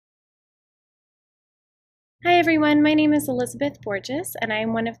Hi everyone, my name is Elizabeth Borges and I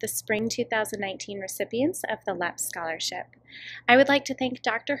am one of the Spring 2019 recipients of the Leppe Scholarship. I would like to thank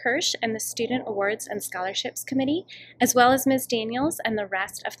Dr. Hirsch and the Student Awards and Scholarships Committee, as well as Ms. Daniels and the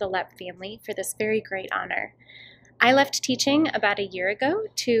rest of the Leppe family for this very great honor. I left teaching about a year ago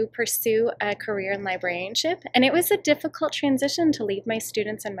to pursue a career in librarianship, and it was a difficult transition to leave my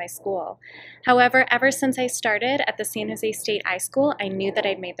students and my school. However, ever since I started at the San Jose State iSchool, I knew that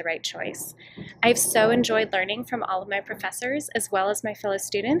I'd made the right choice. I've so enjoyed learning from all of my professors as well as my fellow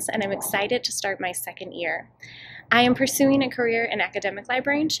students, and I'm excited to start my second year. I am pursuing a career in academic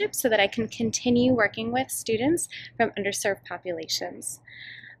librarianship so that I can continue working with students from underserved populations.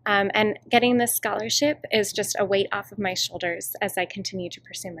 And getting this scholarship is just a weight off of my shoulders as I continue to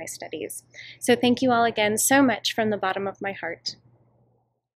pursue my studies. So thank you all again so much from the bottom of my heart.